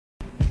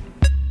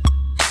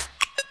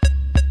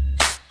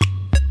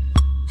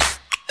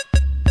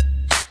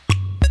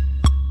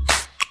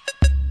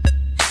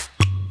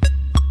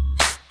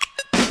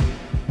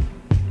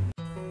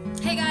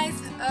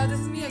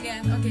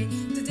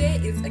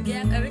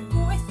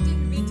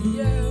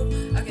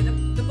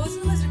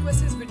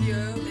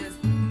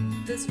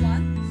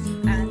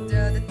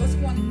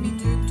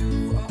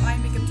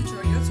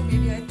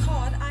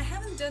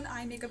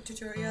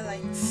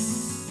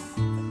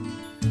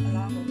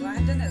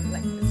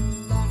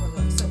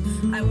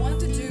I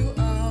wanted to do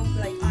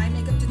like eye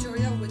makeup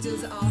tutorial, which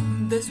is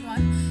this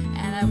one,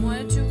 and I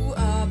wanted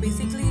to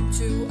basically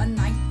do a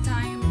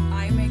nighttime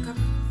eye makeup.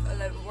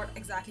 What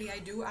exactly I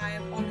do, I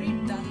have already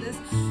done this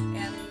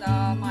in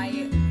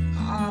my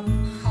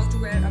how to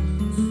wear a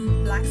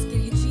black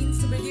skinny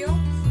jeans video,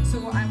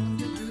 so I want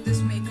to do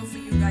this makeup for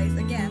you guys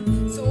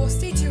again. So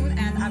stay tuned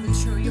and I will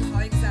show you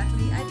how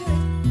exactly I do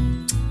it.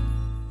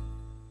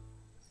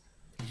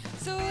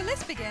 So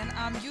let's begin.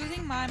 I'm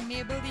using my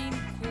Maybelline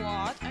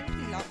Quad. I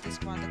really love this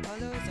one. The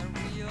colors are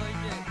really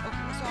good.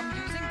 Okay, so I'm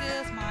using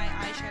this my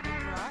eyeshadow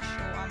brush.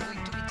 So I'm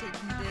going to be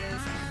taking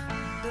this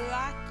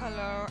black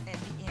color at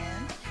the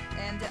end.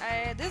 And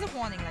there's a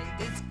warning, like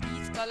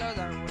these colors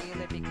are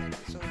really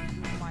pigmented, so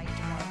you might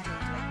want to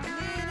take like a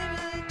little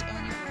bit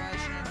on your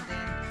brush, and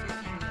then if you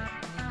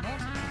feel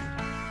like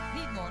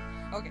need more.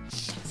 Okay,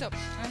 so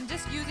I'm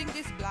just using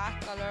this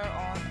black color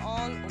on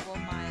all over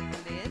my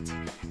lid,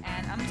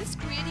 and I'm just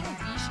creating a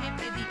V shape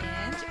at the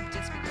end,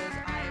 just because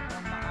I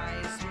want my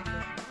eyes to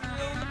look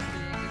really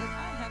big, because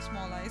I have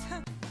small eyes. I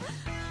don't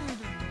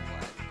know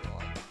why,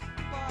 God.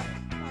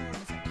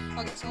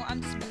 Okay, so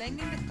I'm just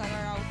blending the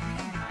color out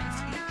really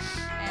nicely,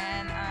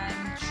 and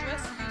I'm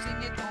just using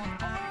it on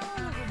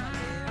all over my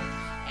lid.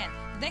 And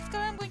the next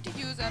color I'm going to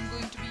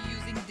be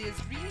using this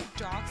really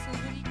dark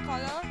silvery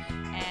color,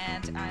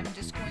 and I'm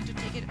just going to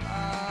take it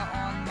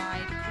on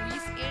my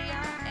crease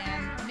area,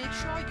 and make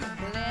sure you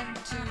blend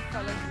two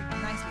colors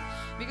really nicely,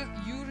 because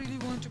you really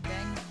want to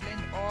blend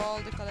all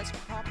the colors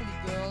properly,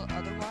 girl,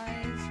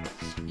 otherwise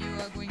you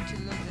are going to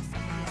look as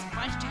somebody has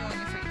punched you on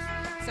your face.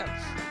 So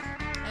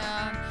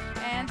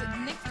and the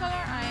next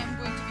color I am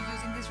going to be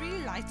using this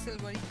really light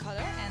silvery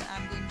color, and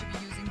I'm going to be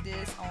using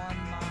this on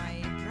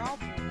my brow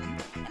bone,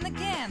 and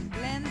again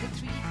blend the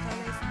three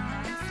colors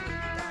nicely.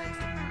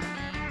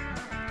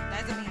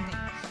 That's the main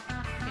thing.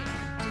 Okay,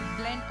 so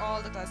blend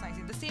all the colors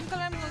nicely. The same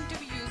color I'm going to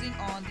be using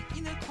on the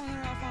inner corner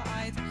of our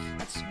eyes.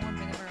 I just want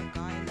whenever a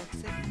guy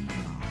looks at me,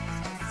 my eyes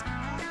just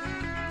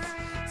sparkles.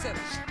 So,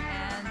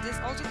 and this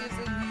also gives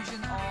the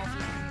illusion of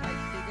looking like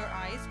bigger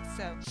eyes.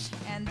 So,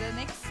 and the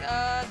next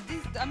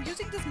I'm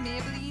using this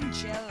Maybelline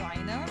gel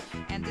liner,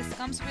 and this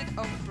comes with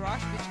a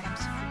brush which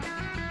comes free with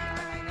the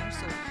eyeliner.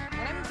 So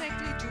what I'm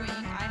exactly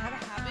doing, I have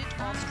a habit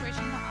of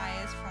stretching my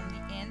eyes from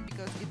the end,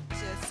 because it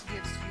just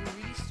gives you a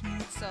really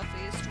smooth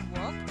surface to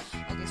work.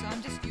 Okay, so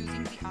I'm just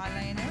using the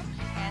eyeliner,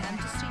 and I'm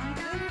just taking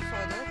it a little bit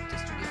further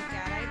just to give a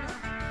cat eye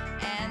look.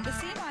 And the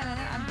same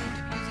eyeliner I'm going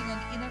to be using on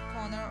the inner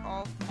corner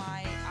of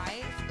my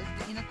eye,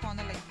 the inner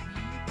corner like the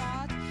V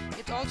part.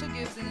 It also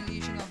gives an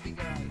illusion of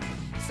bigger eyes.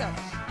 So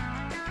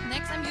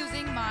next I'm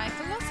using my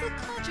Colossal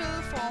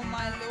Kajal for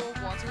my lower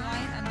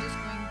waterline. I'm just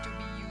going to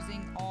be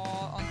using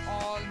all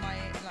over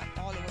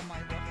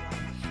my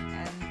waterline,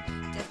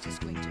 and that's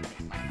just going to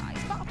make my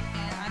eyes pop.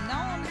 And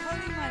I'm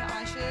curling my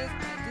lashes,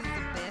 and this is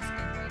the best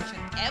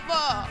invention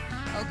ever.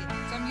 Okay,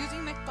 so I'm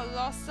using my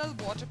Colossal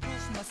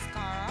waterproof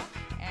mascara,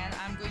 and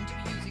I'm going to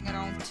be using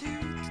around 2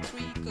 to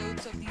 3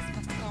 coats of these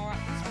mascara.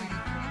 It's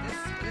really great.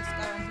 This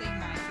currently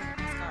my favorite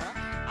mascara.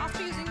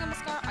 After using the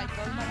mascara, I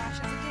curl my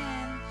lashes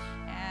again.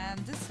 And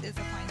this is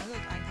the final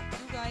look. I hope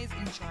you guys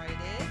enjoyed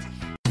it.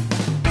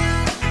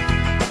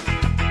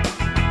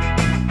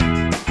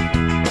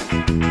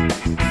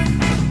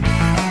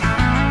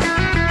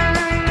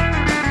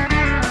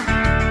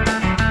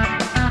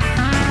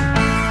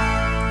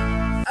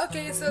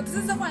 Okay, so this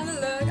is the final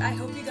look. I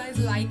hope you guys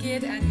like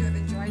it and you have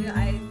enjoyed it.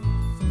 I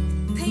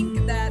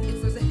think that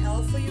it was a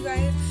help for you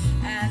guys,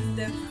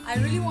 and I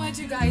really want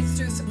you guys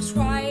to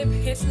subscribe,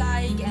 hit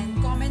like,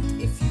 and comment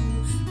if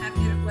you have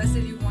any requests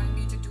that you want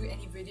me to do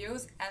any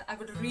videos, and I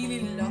would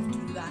really love to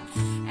do that.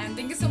 And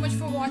thank you so much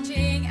for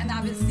watching, and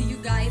I will see you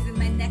guys in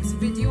my next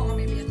video, or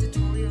maybe a